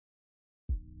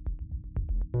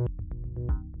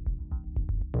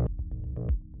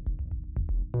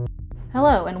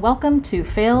Hello, and welcome to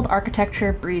Failed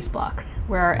Architecture Breeze Block,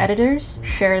 where our editors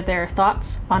share their thoughts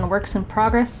on works in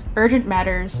progress, urgent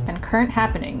matters, and current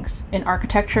happenings in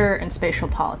architecture and spatial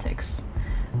politics.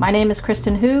 My name is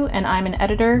Kristen Hu, and I'm an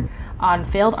editor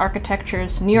on Failed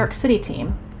Architecture's New York City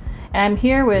team, and I'm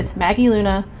here with Maggie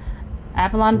Luna,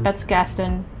 Avalon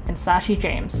Betts-Gaston, and Sashi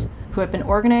James, who have been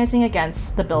organizing against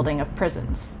the building of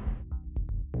prisons.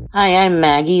 Hi, I'm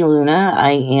Maggie Luna.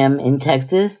 I am in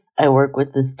Texas. I work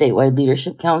with the Statewide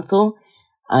Leadership Council.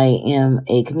 I am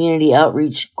a community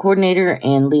outreach coordinator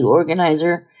and lead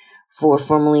organizer for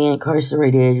formerly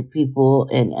incarcerated people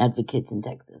and advocates in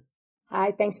Texas.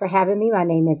 Hi, thanks for having me. My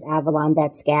name is Avalon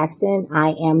Betts-Gaston. I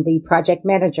am the project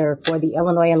manager for the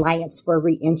Illinois Alliance for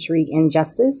Reentry and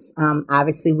Justice.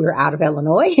 Obviously, we're out of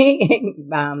Illinois.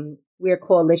 We're a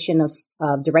coalition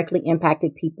of directly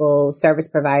impacted people, service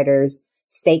providers,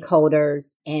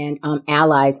 stakeholders, and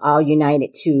allies, all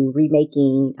united to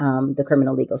remaking the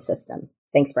criminal legal system.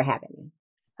 Thanks for having me.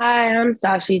 Hi, I'm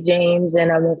Sashi James, and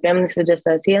I'm with Families for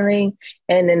Justice Healing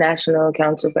and the National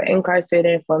Council for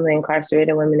Incarcerated and Formerly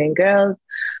Incarcerated Women and Girls.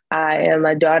 I am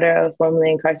a daughter of formerly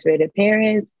incarcerated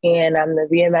parents, and I'm the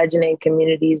Reimagining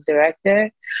Communities Director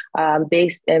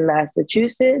based in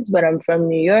Massachusetts, but I'm from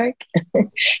New York,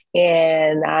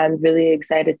 and I'm really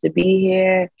excited to be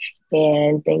here.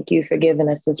 And thank you for giving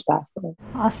us this platform.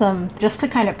 Awesome. Just to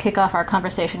kind of kick off our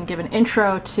conversation, give an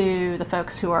intro to the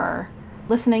folks who are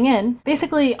listening in.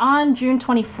 Basically, on June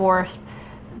 24th,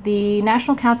 the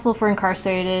National Council for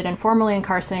Incarcerated and Formerly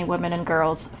Incarcerated Women and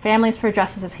Girls, Families for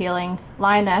Justice's Healing,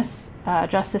 Lioness,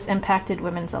 Justice Impacted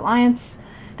Women's Alliance,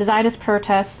 Desires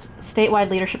Protest, Statewide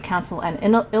Leadership Council, and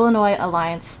Illinois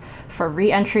Alliance for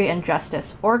Reentry and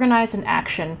Justice organized an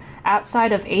action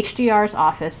outside of HDR's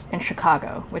office in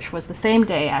Chicago, which was the same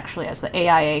day, actually, as the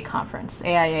AIA conference.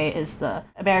 AIA is the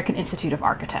American Institute of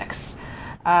Architects.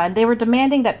 They were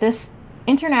demanding that this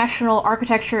international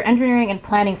architecture, engineering, and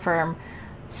planning firm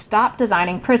stop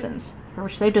designing prisons, for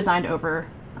which they've designed over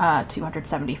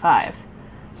 275.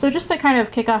 So just to kind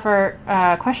of kick off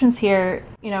our questions here,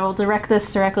 we'll direct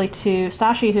this directly to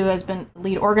Sashi, who has been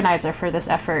lead organizer for this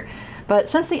effort. But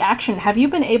since the action, have you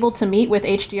been able to meet with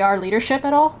HDR leadership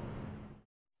at all?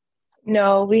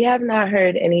 No, we have not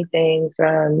heard anything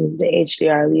from the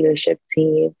HDR leadership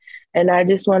team. And I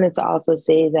just wanted to also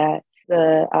say that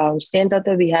the standout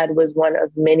that we had was one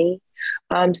of many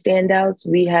standouts.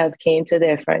 We have came to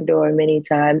their front door many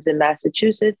times in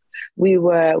Massachusetts.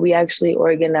 We actually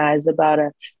organized about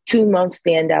a 2-month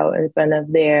standout in front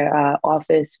of their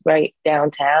office right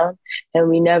downtown. And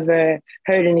we never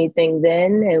heard anything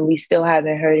then, and we still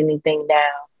haven't heard anything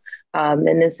now.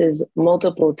 And this is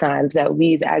multiple times that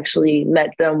we've actually met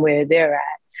them where they're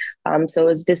at. So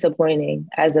it's disappointing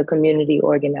as a community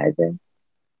organizer.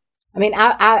 I mean,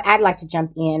 I'd like to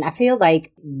jump in. I feel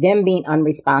like them being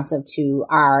unresponsive to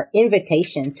our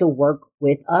invitation to work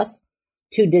with us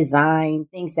to design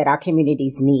things that our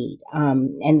communities need.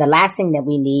 And the last thing that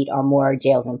we need are more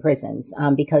jails and prisons,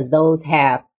 because those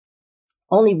have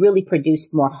only really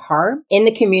produced more harm in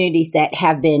the communities that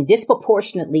have been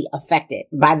disproportionately affected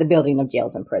by the building of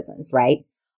jails and prisons, right?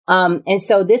 And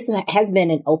so this has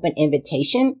been an open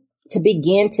invitation to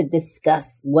begin to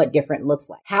discuss what different looks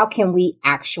like. How can we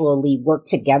actually work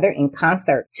together in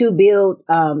concert to build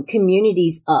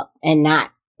communities up and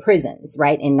not prisons,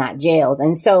 right? And not jails.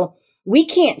 And so we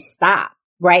can't stop,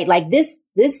 right? Like this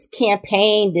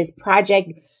campaign, this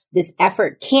project, this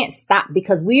effort can't stop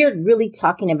because we are really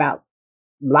talking about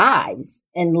lives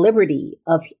and liberty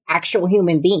of actual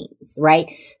human beings, right?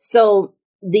 So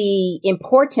the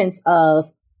importance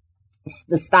of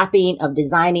the stopping of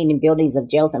designing and buildings of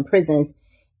jails and prisons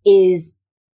is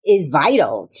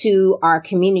vital to our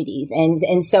communities.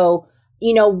 And so,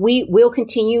 we will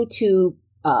continue to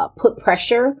put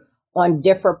pressure on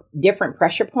different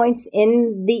pressure points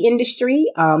in the industry.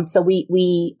 So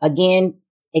we again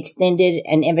extended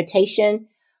an invitation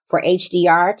for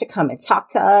HDR to come and talk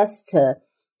to us, to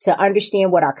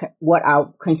understand what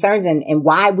our concerns and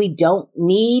why we don't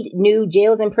need new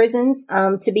jails and prisons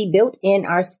to be built in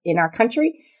our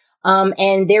country.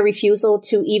 And their refusal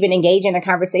to even engage in a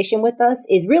conversation with us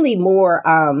is really more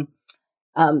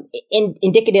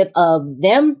indicative of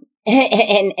them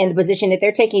and the position that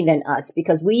they're taking than us,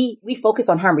 because we focus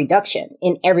on harm reduction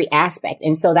in every aspect.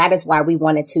 And so that is why we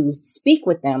wanted to speak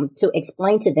with them, to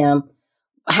explain to them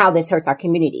how this hurts our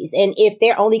communities. And if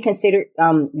their only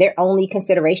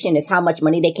consideration is how much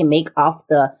money they can make off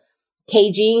the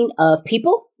caging of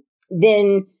people,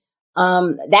 then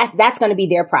that's going to be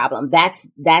their problem. That's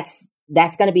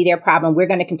going to be their problem. We're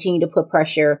going to continue to put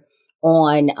pressure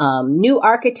on new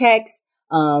architects,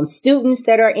 students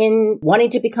that are wanting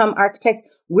to become architects.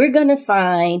 We're going to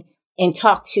find and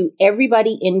talk to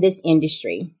everybody in this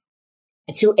industry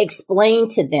to explain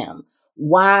to them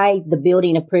why the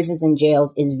building of prisons and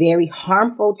jails is very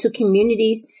harmful to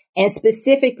communities, and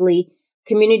specifically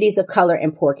communities of color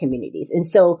and poor communities. And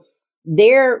so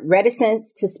their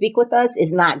reticence to speak with us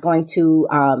is not going to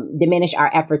diminish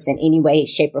our efforts in any way,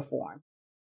 shape, or form.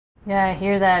 Yeah, I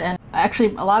hear that. And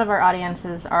actually, a lot of our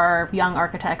audiences are young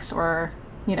architects or,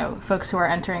 folks who are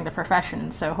entering the profession.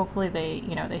 So hopefully they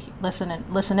listen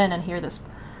in and hear this.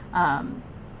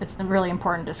 It's a really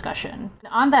important discussion.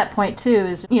 On that point, too,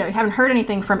 is, you haven't heard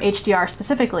anything from HDR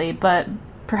specifically, but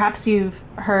perhaps you've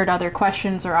heard other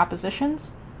questions or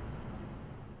oppositions?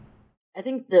 I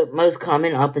think the most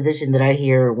common opposition that I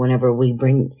hear whenever I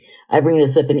bring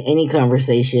this up in any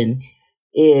conversation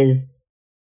is,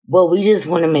 well, we just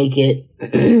want to make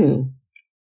it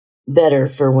better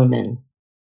for women.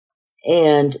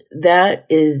 And that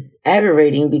is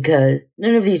aggravating because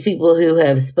none of these people who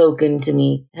have spoken to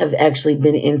me have actually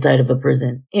been inside of a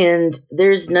prison. And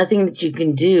there's nothing that you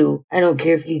can do. I don't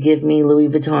care if you give me Louis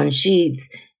Vuitton sheets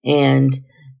and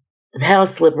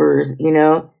house slippers,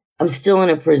 I'm still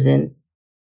in a prison.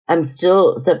 I'm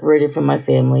still separated from my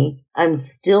family. I'm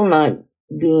still not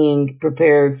being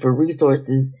prepared for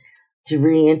resources to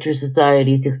re-enter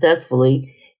society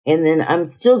successfully. And then I'm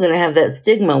still going to have that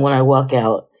stigma when I walk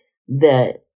out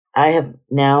that I have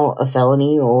now a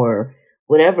felony or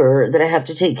whatever that I have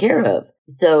to take care of.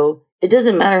 So it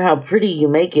doesn't matter how pretty you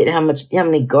make it, how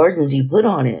many gardens you put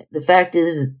on it. The fact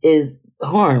is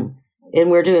harm. And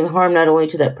we're doing harm not only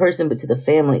to that person, but to the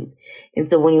families. And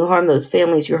so when you harm those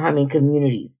families, you're harming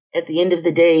communities. At the end of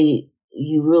the day,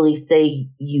 you really say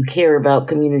you care about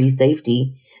community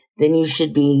safety, then you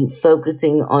should be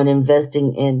focusing on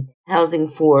investing in housing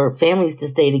for families to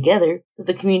stay together so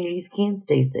the communities can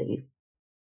stay safe.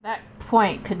 That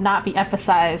point could not be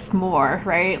emphasized more,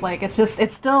 right? Like, it's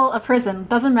still a prison.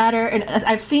 Doesn't matter. And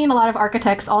I've seen a lot of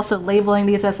architects also labeling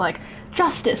these as like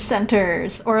justice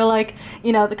centers or like,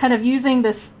 the kind of using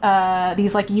these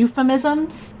like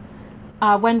euphemisms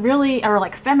when really, or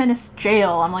like feminist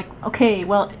jail. I'm like, okay,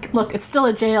 well, look, it's still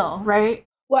a jail, right?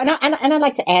 Well, and I'd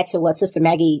like to add to what Sister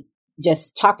Maggie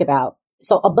just talked about.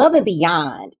 So above and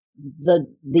beyond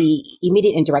the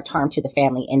immediate and direct harm to the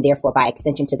family, and therefore by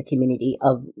extension to the community,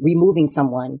 of removing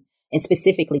someone, and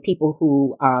specifically people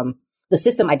who the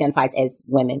system identifies as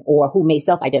women or who may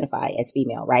self-identify as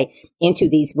female, right, into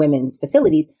these women's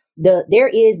facilities, there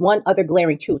is one other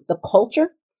glaring truth. The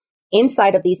culture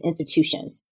inside of these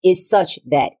institutions is such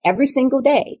that every single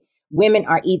day, women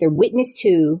are either witness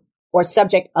to or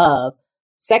subject of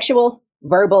sexual,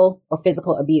 verbal, or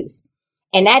physical abuse.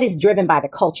 And that is driven by the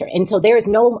culture. And so there is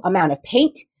no amount of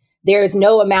paint. There is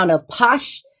no amount of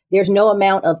posh. There's no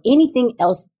amount of anything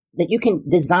else that you can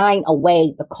design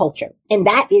away the culture. And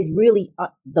that is really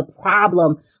the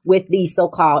problem with these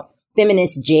so-called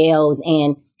feminist jails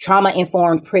and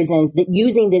trauma-informed prisons, that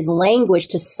using this language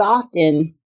to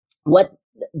soften what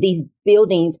these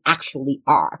buildings actually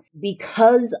are.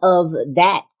 Because of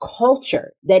that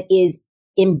culture that is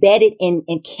embedded in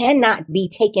and cannot be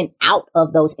taken out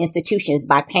of those institutions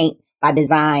by paint, by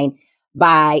design,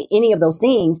 by any of those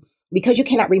things, because you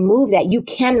cannot remove that. You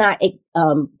cannot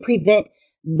prevent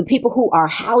the people who are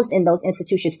housed in those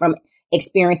institutions from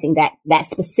experiencing that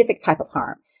specific type of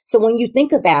harm. So when you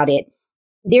think about it,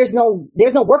 there's no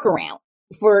workaround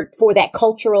for that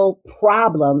cultural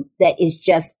problem that is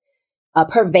just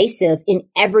pervasive in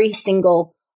every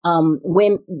single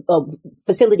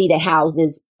facility that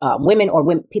houses women or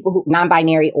people who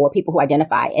non-binary or people who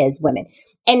identify as women.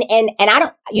 And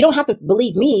you don't have to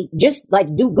believe me, just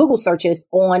like do Google searches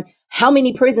on how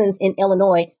many prisons in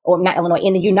Illinois, or not Illinois,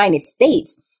 in the United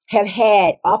States have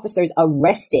had officers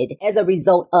arrested as a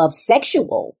result of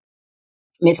sexual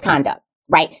misconduct,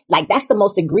 right? Like, that's the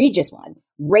most egregious one,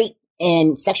 rape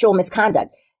and sexual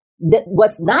misconduct.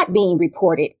 What's not being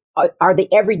reported are the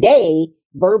everyday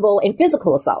verbal and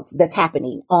physical assaults that's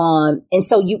happening. And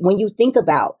so when you think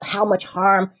about how much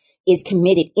harm is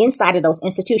committed inside of those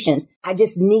institutions, I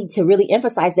just need to really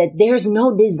emphasize that there's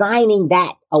no designing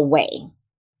that away.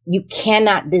 You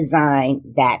cannot design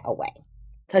that away.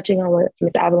 Touching on what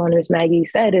Ms. Avalon or Ms. Maggie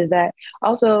said, is that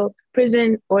also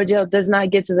prison or jail does not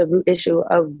get to the root issue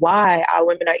of why our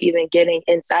women are even getting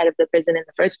inside of the prison in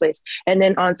the first place. And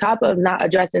then on top of not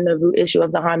addressing the root issue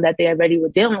of the harm that they already were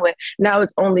dealing with, now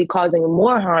it's only causing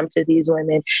more harm to these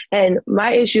women. And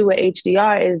my issue with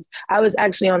HDR is I was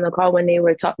actually on the call when they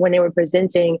were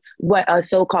presenting what a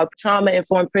so-called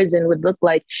trauma-informed prison would look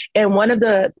like. And one of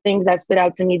the things that stood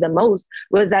out to me the most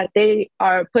was that they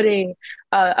are putting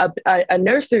a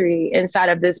nursery inside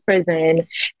of this prison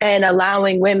and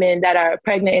allowing women that are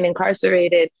pregnant and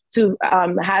incarcerated to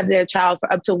have their child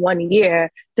for up to 1 year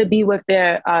to be with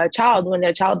their child when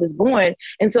their child is born.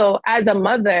 And so as a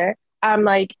mother, I'm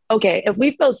like, okay, if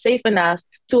we feel safe enough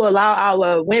to allow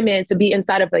our women to be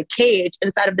inside of a cage,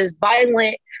 inside of this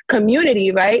violent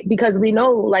community, right? Because we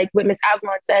know, like what Ms.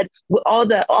 Avalon said, with all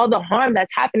the harm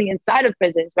that's happening inside of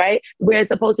prisons, right? Where it's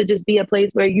supposed to just be a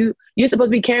place where you're supposed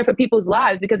to be caring for people's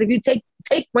lives. Because if you take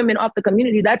women off the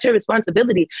community, that's your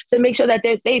responsibility to make sure that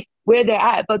they're safe where they're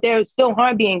at, but there's still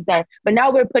harm being done. But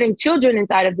now we're putting children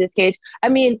inside of this cage. I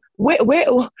mean, we're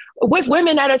with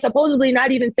women that are supposedly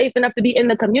not even safe enough to be in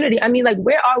the community. I mean, like,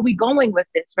 where are we going with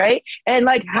this, right? And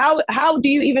like, how do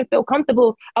you even feel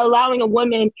comfortable allowing a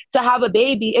woman to have a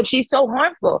baby if she's so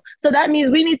harmful? So that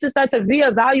means we need to start to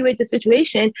reevaluate the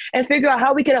situation and figure out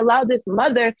how we can allow this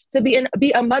mother to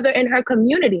be a mother in her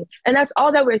community. And that's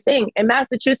all that we're saying. In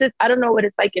Massachusetts, I don't know what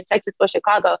it's like in Texas or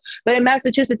Chicago, but in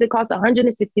Massachusetts, it costs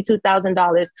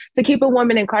 $162,000 to keep a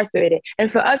woman incarcerated.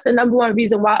 And for us, the number one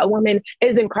reason why a woman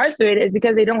is incarcerated is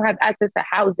because they don't have access to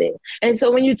housing. And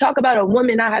so when you talk about a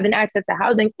woman not having access to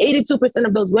housing, 82%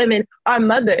 of those women are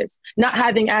mothers not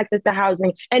having access to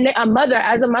housing. And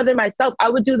as a mother myself, I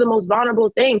would do the most vulnerable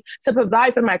thing to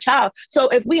provide for my child. So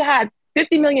if we have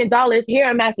 $50 million here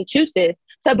in Massachusetts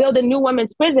to build a new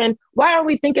women's prison, why aren't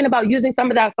we thinking about using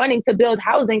some of that funding to build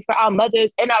housing for our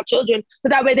mothers and our children so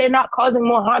that way they're not causing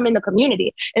more harm in the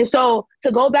community? And so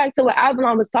to go back to what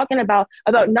Avalon was talking about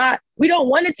we don't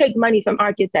want to take money from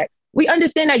architects. We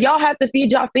understand that y'all have to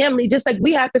feed y'all family just like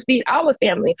we have to feed our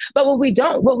family. But what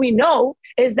we know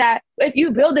is that if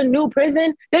you build a new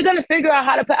prison, they're going to figure out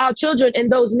how to put our children in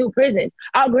those new prisons,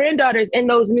 our granddaughters in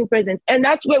those new prisons. And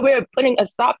that's where we're putting a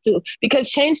stop to, because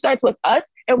change starts with us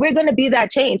and we're going to be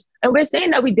that change. And we're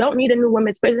saying that we don't need a new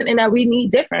women's prison and that we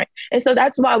need different. And so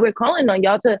that's why we're calling on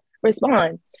y'all to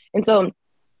respond. And so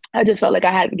I just felt like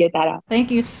I had to get that out.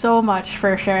 Thank you so much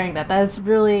for sharing that. That is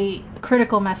really a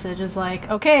critical message. Is like,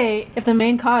 okay, if the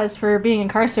main cause for being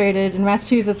incarcerated in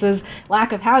Massachusetts is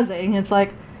lack of housing, it's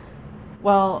like,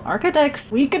 well, architects,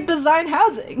 we could design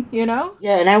housing, you know?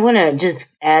 Yeah, and I want to just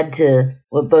add to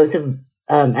what both of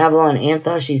Avalon and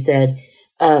Sashi said.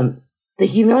 The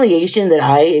humiliation that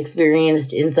I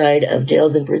experienced inside of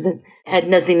jails and prison had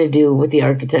nothing to do with the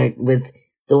architect, with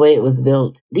the way it was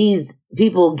built. These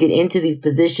people get into these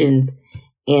positions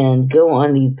and go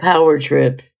on these power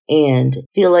trips and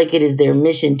feel like it is their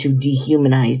mission to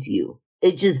dehumanize you.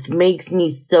 It just makes me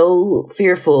so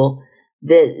fearful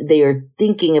that they are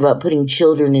thinking about putting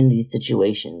children in these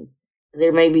situations.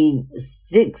 There may be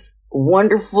 6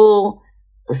 wonderful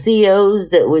CEOs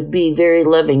that would be very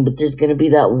loving, but there's going to be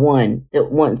that one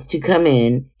that wants to come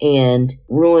in and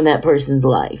ruin that person's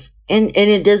life. And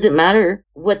it doesn't matter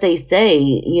what they say,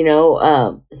 you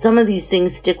know, some of these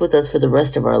things stick with us for the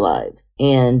rest of our lives.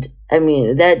 And I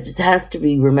mean, that just has to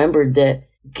be remembered, that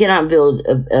you cannot build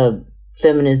a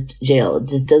feminist jail. It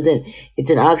just doesn't, it's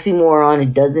an oxymoron.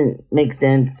 It doesn't make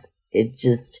sense.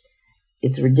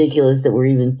 It's ridiculous that we're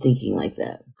even thinking like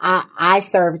that. I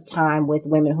served time with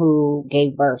women who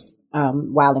gave birth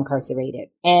while incarcerated,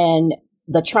 and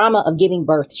the trauma of giving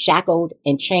birth shackled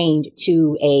and chained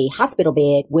to a hospital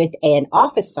bed with an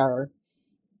officer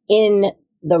in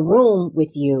the room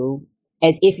with you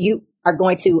as if you are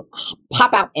going to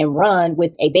pop out and run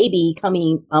with a baby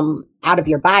coming out of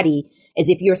your body, as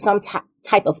if you're some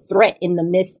type of threat in the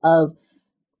midst of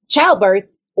childbirth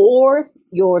or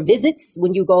your visits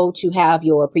when you go to have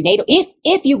your prenatal,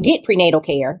 if you get prenatal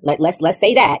care, let's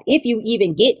say that, if you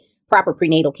even get proper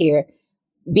prenatal care,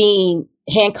 being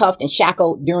handcuffed and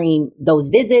shackled during those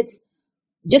visits,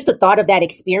 just the thought of that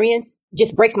experience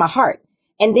just breaks my heart.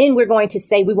 And then we're going to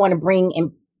say we want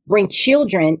to bring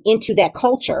children into that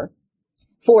culture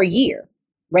for a year,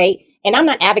 right? And I'm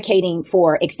not advocating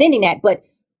for extending that, but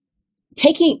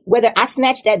taking, whether I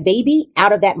snatch that baby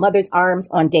out of that mother's arms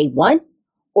on day 1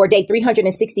 or day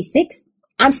 366,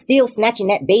 I'm still snatching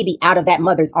that baby out of that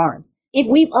mother's arms. If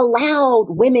we've allowed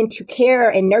women to care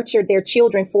and nurture their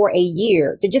children for a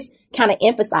year, to just kind of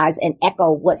emphasize and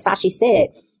echo what Sashi said,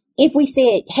 if we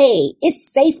said, hey,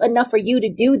 it's safe enough for you to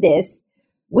do this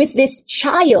with this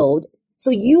child,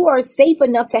 so you are safe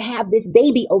enough to have this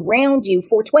baby around you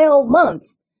for 12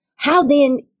 months, how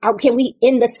then can we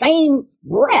in the same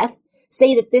breath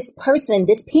say that this person,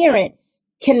 this parent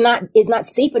is not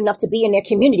safe enough to be in their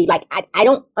community? Like, I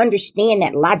don't understand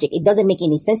that logic. It doesn't make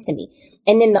any sense to me.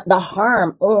 And then the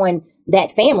harm on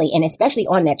that family and especially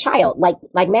on that child,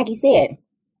 like Maggie said,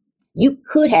 you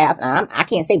could have, I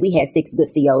can't say we had 6 good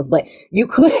COs, but you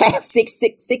could have six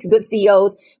good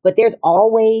COs, but there's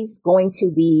always going to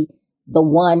be the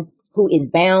one who is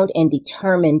bound and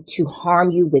determined to harm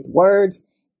you with words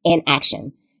and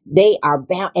action. They are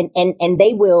bound and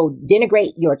they will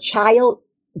denigrate your child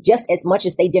just as much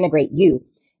as they denigrate you.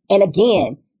 And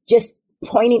again, just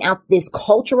pointing out this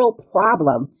cultural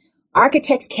problem,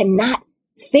 architects cannot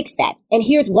fix that. And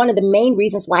here's one of the main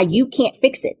reasons why you can't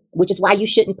fix it, which is why you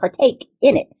shouldn't partake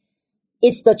in it.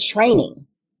 It's the training.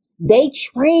 They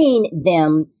train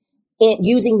them in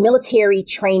using military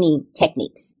training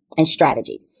techniques and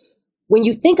strategies. When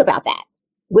you think about that,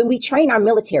 when we train our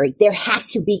military, there has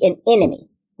to be an enemy,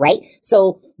 right?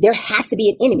 So there has to be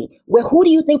an enemy. Well, who do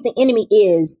you think the enemy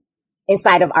is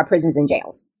inside of our prisons and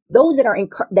jails? Those that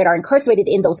are incarcerated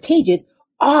in those cages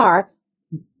are,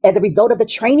 as a result of the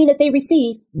training that they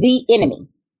receive, the enemy.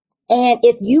 And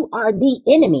if you are the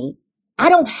enemy, I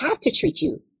don't have to treat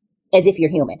you as if you're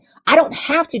human. I don't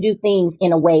have to do things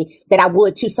in a way that I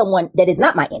would to someone that is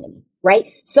not my enemy, right?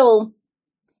 So,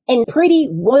 and Pretty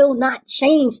will not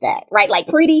change that, right? Like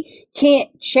Pretty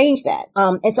can't change that.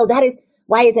 And so that is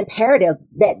why it's imperative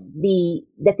that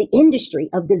the industry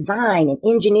of design and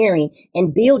engineering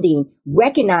and building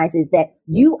recognizes that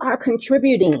you are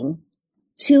contributing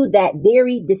to that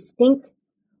very distinct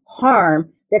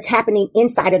harm that's happening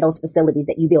inside of those facilities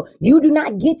that you build. You do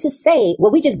not get to say,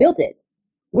 well, we just built it.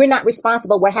 We're not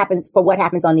responsible for what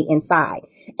happens on the inside.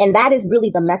 And that is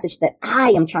really the message that I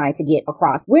am trying to get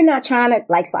across. We're not trying to,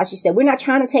 like Sashi said, we're not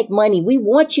trying to take money. We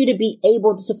want you to be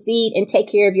able to feed and take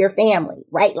care of your family,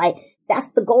 right? Like that's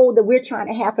the goal that we're trying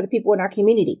to have for the people in our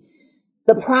community.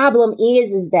 The problem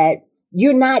is that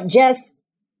you're not just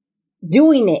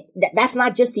doing it. That's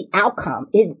not just the outcome.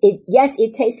 Yes,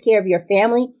 it takes care of your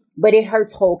family, but it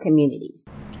hurts whole communities.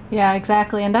 Yeah,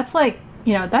 exactly. And that's like,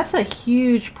 that's a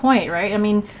huge point, right? I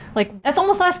mean, like, that's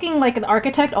almost asking like an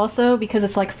architect also, because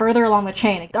it's like further along the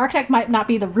chain. The architect might not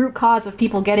be the root cause of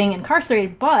people getting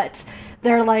incarcerated, but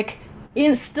they're like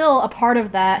still a part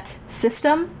of that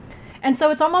system. And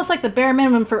so it's almost like the bare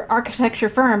minimum for architecture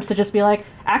firms to just be like,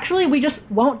 actually, we just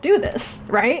won't do this,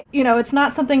 right? It's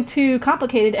not something too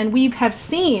complicated. And we have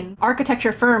seen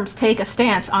architecture firms take a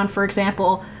stance on, for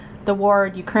example, the war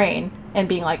in Ukraine and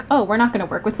being like, oh, we're not going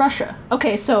to work with Russia.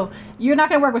 Okay, so you're not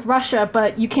going to work with Russia,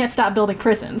 but you can't stop building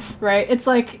prisons, right?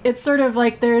 It's sort of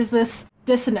like there's this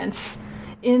dissonance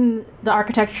in the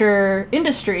architecture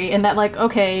industry in that, like,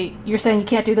 okay, you're saying you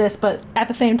can't do this, but at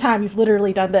the same time, you've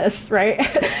literally done this, right?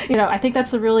 I think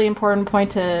that's a really important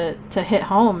point to hit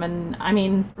home. And I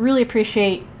mean, really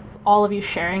appreciate all of you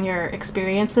sharing your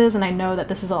experiences. And I know that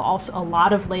this is also a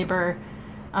lot of labor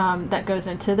that goes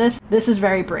into this. This is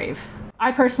very brave.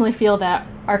 I personally feel that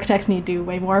architects need to do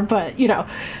way more, but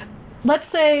let's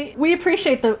say we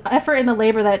appreciate the effort and the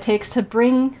labor that it takes to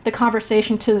bring the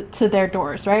conversation to their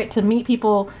doors, right? To meet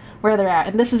people where they're at.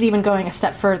 And this is even going a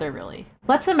step further, really.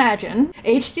 Let's imagine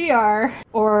HDR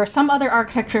or some other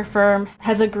architecture firm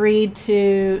has agreed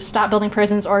to stop building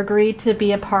prisons or agreed to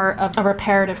be a part of a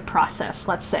reparative process,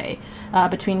 let's say,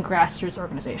 between grassroots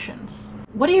organizations.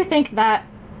 What do you think that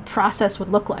process would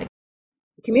look like?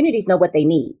 Communities know what they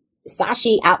need.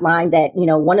 Sashi outlined that,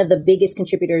 one of the biggest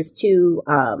contributors to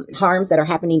harms that are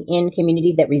happening in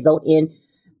communities that result in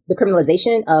the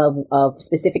criminalization of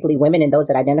specifically women and those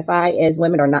that identify as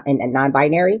women or not and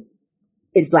non-binary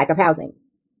is lack of housing.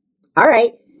 All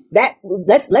right,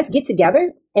 let's get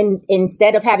together and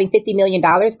instead of having $50 million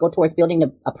go towards building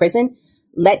a prison,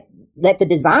 let the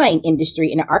design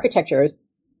industry and the architectures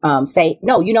say,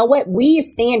 no, you know what? We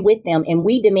stand with them and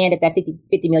we demand that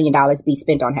 $50 million be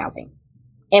spent on housing.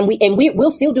 And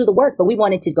we'll still do the work, but we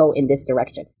wanted to go in this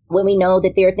direction. When we know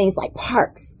that there are things like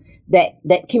parks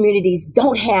that communities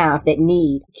don't have that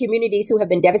need, communities who have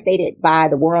been devastated by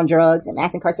the war on drugs and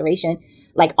mass incarceration,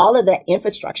 like all of that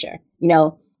infrastructure,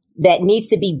 that needs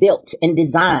to be built and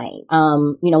designed.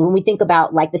 When we think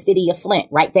about like the city of Flint,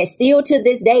 right, that still to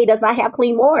this day does not have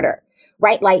clean water,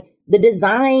 right? Like the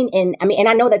design and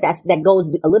I know that goes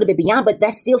a little bit beyond, but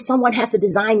that's still someone has to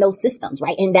design those systems,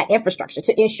 right? And that infrastructure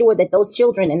to ensure that those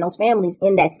children and those families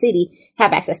in that city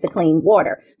have access to clean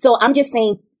water. So I'm just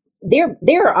saying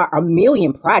there are a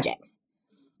million projects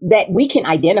that we can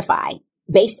identify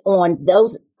based on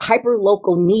those hyper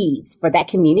local needs for that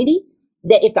community,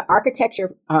 that if the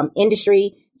architecture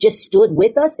industry just stood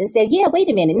with us and said, yeah, wait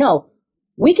a minute, no,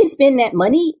 we can spend that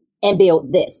money and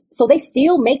build this. So they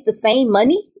still make the same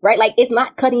money, right? Like it's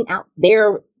not cutting out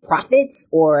their profits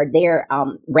or their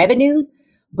revenues,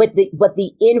 but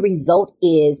the end result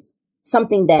is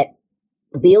something that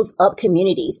builds up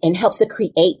communities and helps to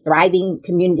create thriving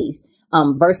communities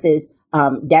versus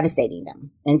devastating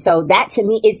them. And so that to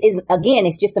me is again,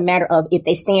 it's just a matter of if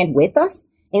they stand with us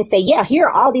and say, yeah, here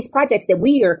are all these projects that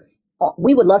we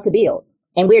would love to build,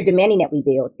 and we're demanding that we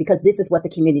build because this is what the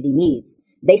community needs.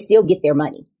 They still get their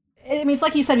money. I mean, it's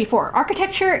like you said before,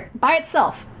 architecture by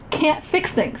itself can't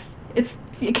fix things.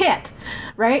 You can't,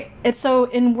 right? And so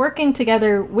in working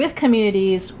together with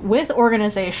communities, with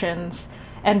organizations,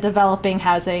 and developing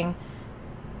housing,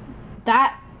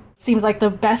 that seems like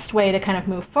the best way to kind of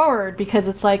move forward, because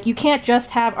it's like you can't just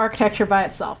have architecture by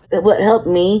itself. What helped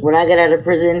me when I got out of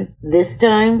prison this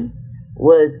time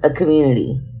was a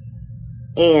community.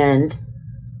 And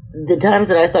the times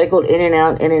that I cycled in and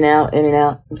out,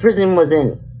 prison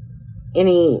wasn't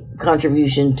any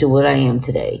contribution to what I am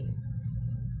today.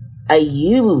 I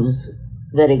use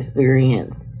that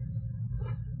experience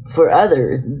for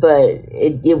others, but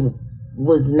it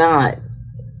was not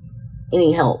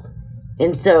any help.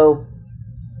 And so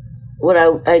what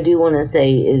I do want to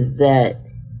say is that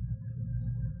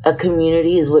a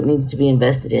community is what needs to be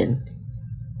invested in.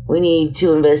 We need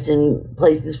to invest in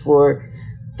places for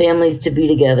families to be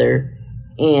together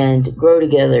and grow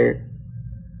together.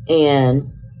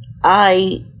 And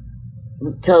I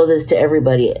tell this to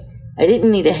everybody. I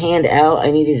didn't need a hand out.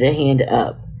 I needed a hand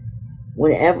up.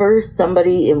 Whenever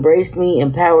somebody embraced me,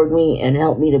 empowered me, and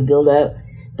helped me to build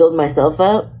myself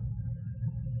up,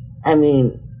 I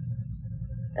mean,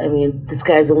 the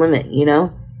sky's the limit, you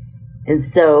know? And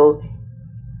so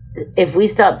if we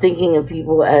stop thinking of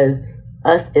people as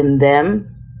us and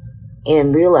them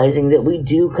and realizing that we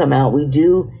do come out, we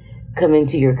do come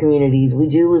into your communities, we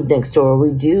do live next door,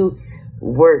 we do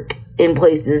work in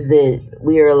places that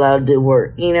we are allowed to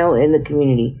work, you know, in the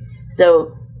community.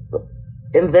 So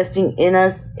investing in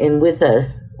us and with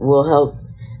us will help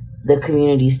the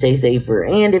community stay safer.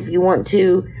 And if you want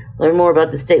to learn more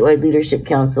about the Statewide Leadership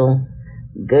Council,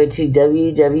 go to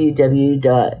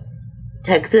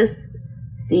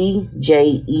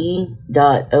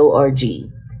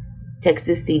www.texascje.org.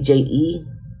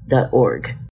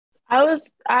 texascje.org.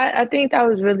 I think that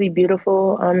was really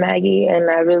beautiful, Maggie, and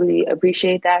I really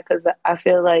appreciate that, because I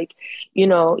feel like, you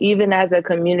know, even as a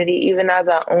community, even as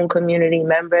our own community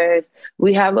members,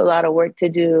 we have a lot of work to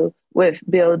do with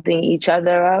building each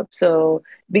other up. So,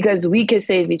 because we can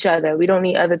save each other, we don't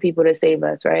need other people to save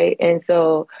us, right? And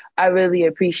so I really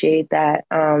appreciate that.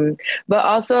 But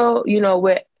also, you know,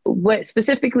 what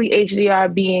specifically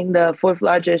HDR being the fourth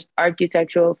largest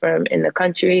architectural firm in the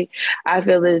country, I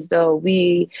feel as though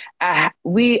we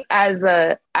as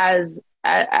a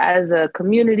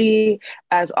community,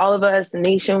 as all of us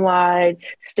nationwide,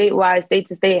 statewide, state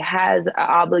to state, has an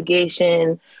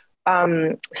obligation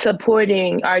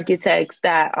supporting architects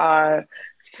that are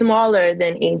smaller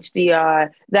than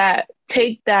HDR, that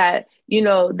take that, you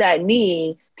know, that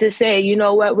knee to say, you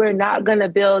know what, we're not going to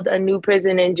build a new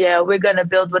prison and jail. We're going to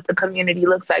build what the community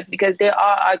looks like, because there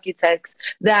are architects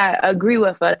that agree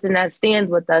with us and that stand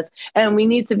with us. And we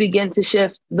need to begin to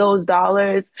shift those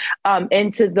dollars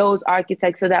into those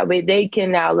architects, so that way they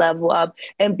can now level up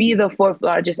and be the fourth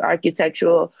largest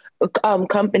architectural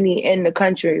company in the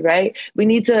country, right? We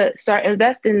need to start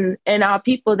investing in our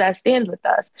people that stand with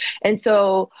us. And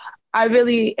so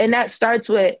and that starts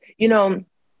with, you know,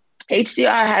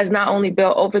 HDR has not only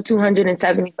built over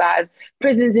 275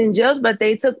 prisons and jails, but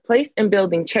they took place in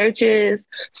building churches,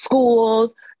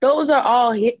 schools. Those are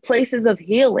all places of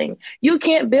healing. You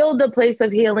can't build a place of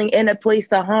healing in a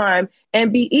place of harm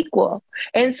and be equal.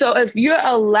 And so if you're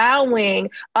allowing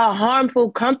a harmful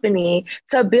company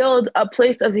to build a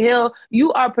place of heal,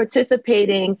 you are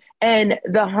participating in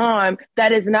the harm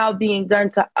that is now being done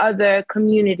to other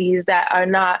communities that are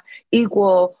not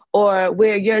equal or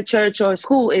where your church or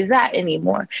school is at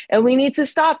anymore. And we need to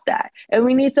stop that. And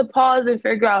we need to pause and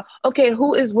figure out, okay,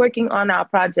 who is working on our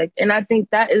project? And I think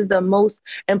that is the most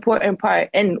important part.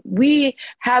 And we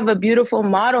have a beautiful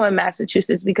model in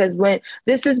Massachusetts, because when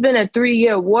this has been a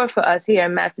 3-year war for us here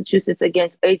in Massachusetts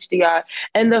against HDR.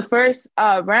 And the first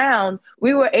round,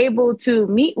 we were able to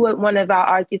meet with one of our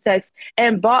architects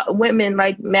and brought women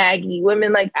like Maggie,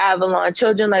 women like Avalon,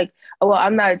 children like, well,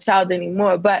 I'm not a child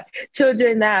anymore, but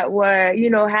children that were, you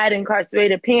know, had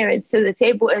incarcerated parents to the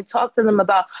table and talked to them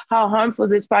about how harmful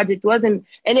this project was. And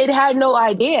it had no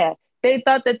idea they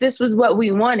thought that this was what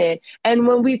we wanted. And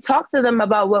when we talked to them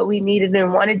about what we needed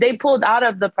and wanted, they pulled out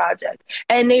of the project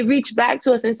and they reached back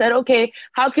to us and said, okay,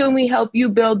 how can we help you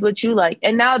build what you like?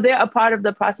 And now they're a part of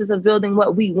the process of building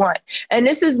what we want. And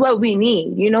this is what we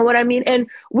need. You know what I mean? And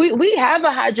we have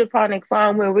a hydroponic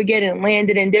farm where we're getting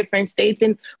landed in different states,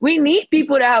 and we need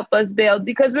people to help us build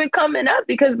because we're coming up,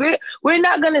 because we're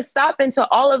not going to stop until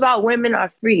all of our women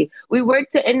are free. We work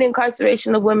to end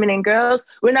incarceration of women and girls.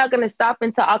 We're not going to stop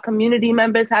until our community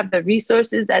members have the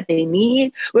resources that they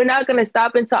need. We're not going to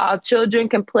stop until our children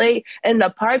can play in the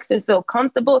parks and feel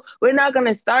comfortable. We're not going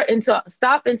to stop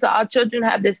until our children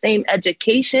have the same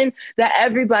education that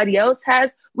everybody else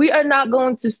has. We are not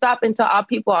going to stop until our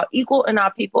people are equal and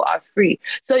our people are free.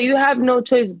 So you have no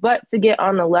choice but to get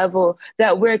on the level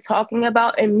that we're talking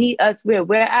about and meet us where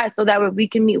we're at, so that way we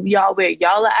can meet y'all where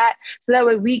y'all are at, so that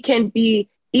way we can be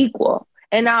equal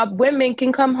and our women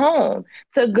can come home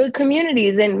to good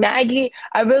communities. And Maggie,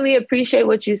 I really appreciate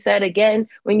what you said again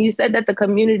when you said that the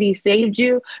community saved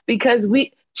you, because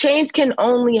change can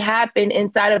only happen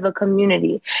inside of a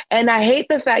community. And I hate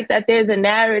the fact that there's a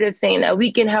narrative saying that we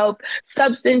can help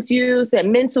substance use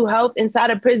and mental health inside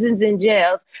of prisons and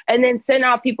jails and then send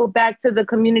our people back to the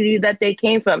community that they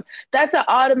came from. That's an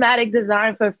automatic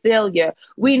design for failure.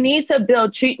 We need to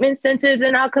build treatment centers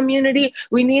in our community.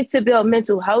 We need to build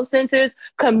mental health centers,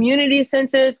 community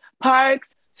centers,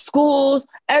 parks, schools,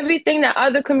 everything that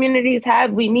other communities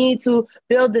have. We need to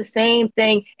build the same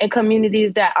thing in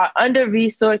communities that are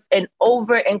under-resourced and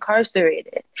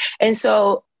over-incarcerated. And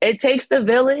so it takes the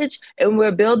village, and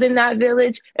we're building that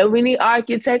village, and we need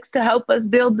architects to help us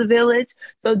build the village.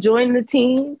 So join the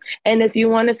team. And if you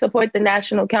want to support the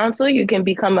National Council, you can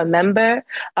become a member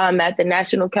at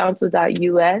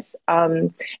thenationalcouncil.us,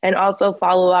 and also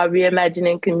follow our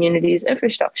Reimagining Communities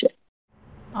infrastructure.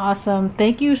 Awesome.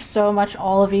 Thank you so much,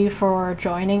 all of you, for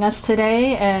joining us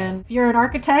today. And if you're an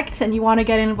architect and you want to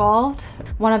get involved,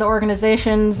 one of the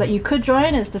organizations that you could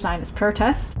join is Design is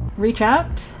Protest. Reach out.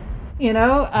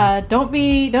 Don't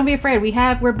be afraid.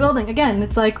 We're building, again,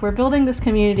 it's like we're building this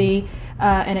community,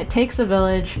 and it takes a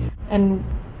village, and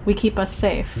we keep us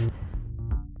safe.